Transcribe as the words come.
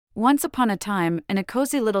Once upon a time, in a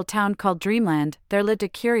cozy little town called Dreamland, there lived a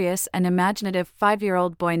curious and imaginative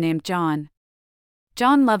 5-year-old boy named John.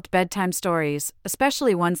 John loved bedtime stories,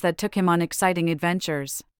 especially ones that took him on exciting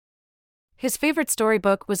adventures. His favorite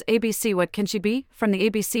storybook was ABC What Can She Be? From the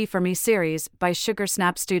ABC For Me series by Sugar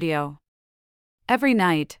Snap Studio. Every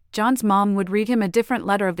night, John's mom would read him a different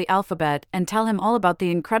letter of the alphabet and tell him all about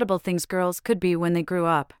the incredible things girls could be when they grew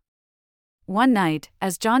up. One night,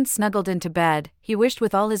 as John snuggled into bed, he wished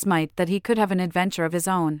with all his might that he could have an adventure of his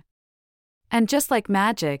own. And just like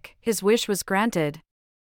magic, his wish was granted.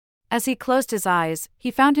 As he closed his eyes,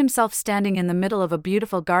 he found himself standing in the middle of a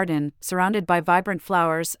beautiful garden, surrounded by vibrant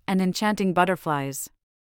flowers and enchanting butterflies.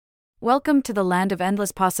 "Welcome to the land of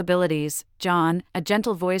endless possibilities, John," a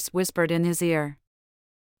gentle voice whispered in his ear.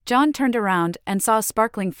 John turned around and saw a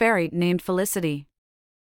sparkling fairy named Felicity.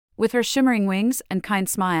 With her shimmering wings and kind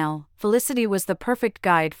smile, Felicity was the perfect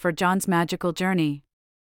guide for John's magical journey.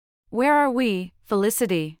 "Where are we,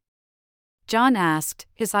 Felicity?" John asked,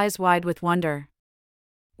 his eyes wide with wonder.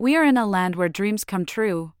 "We are in a land where dreams come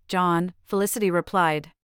true, John," Felicity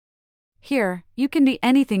replied. "Here, you can be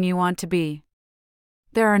anything you want to be.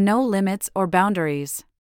 There are no limits or boundaries."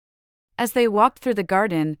 As they walked through the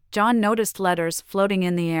garden, John noticed letters floating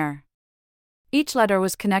in the air. Each letter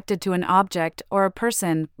was connected to an object or a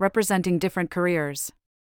person, representing different careers.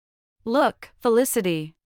 "Look,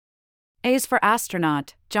 Felicity. A is for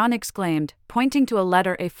astronaut," John exclaimed, pointing to a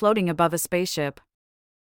letter A floating above a spaceship.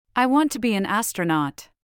 "I want to be an astronaut."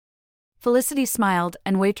 Felicity smiled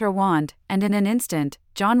and waved her wand, and in an instant,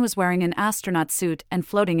 John was wearing an astronaut suit and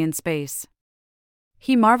floating in space.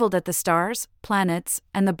 He marveled at the stars, planets,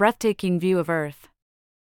 and the breathtaking view of Earth.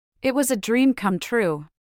 It was a dream come true.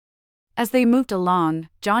 As they moved along,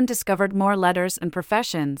 John discovered more letters and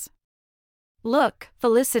professions. "Look,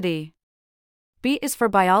 Felicity. B is for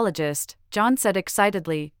biologist," John said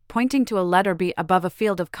excitedly, pointing to a letter B above a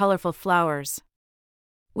field of colorful flowers.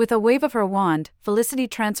 With a wave of her wand, Felicity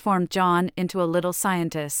transformed John into a little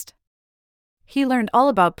scientist. He learned all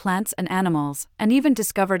about plants and animals, and even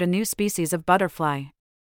discovered a new species of butterfly.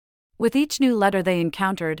 With each new letter they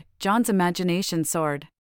encountered, John's imagination soared.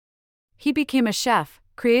 He became a chef,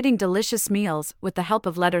 creating delicious meals with the help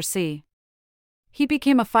of letter C. He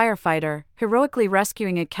became a firefighter, heroically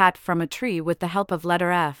rescuing a cat from a tree with the help of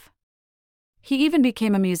letter F. He even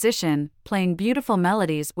became a musician, playing beautiful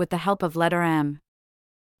melodies with the help of letter M.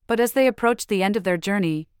 But as they approached the end of their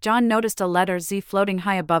journey, John noticed a letter Z floating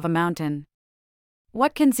high above a mountain.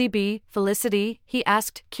 "What can Z be, Felicity?" he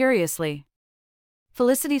asked, curiously.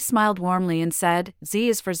 Felicity smiled warmly and said, "Z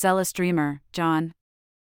is for zealous dreamer, John.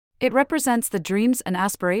 It represents the dreams and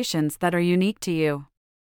aspirations that are unique to you.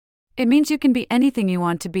 It means you can be anything you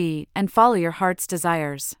want to be and follow your heart's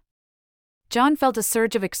desires." John felt a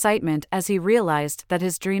surge of excitement as he realized that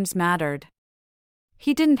his dreams mattered.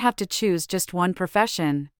 He didn't have to choose just one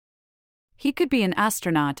profession. He could be an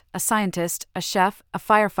astronaut, a scientist, a chef, a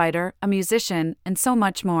firefighter, a musician, and so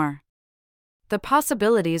much more. The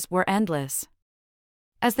possibilities were endless.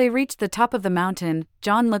 As they reached the top of the mountain,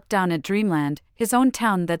 John looked down at Dreamland, his own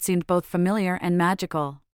town that seemed both familiar and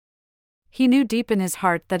magical. He knew deep in his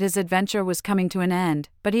heart that his adventure was coming to an end,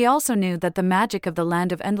 but he also knew that the magic of the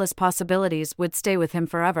land of endless possibilities would stay with him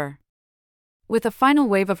forever. With a final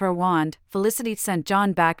wave of her wand, Felicity sent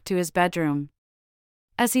John back to his bedroom.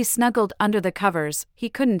 As he snuggled under the covers, he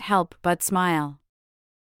couldn't help but smile.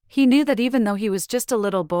 He knew that even though he was just a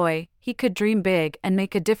little boy, he could dream big and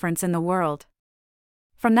make a difference in the world.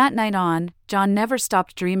 From that night on, John never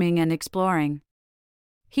stopped dreaming and exploring.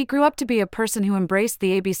 He grew up to be a person who embraced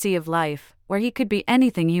the ABC of life, where he could be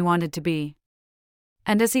anything he wanted to be.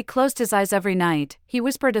 And as he closed his eyes every night, he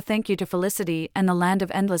whispered a thank you to Felicity and the land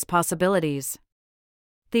of endless possibilities.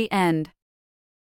 The end.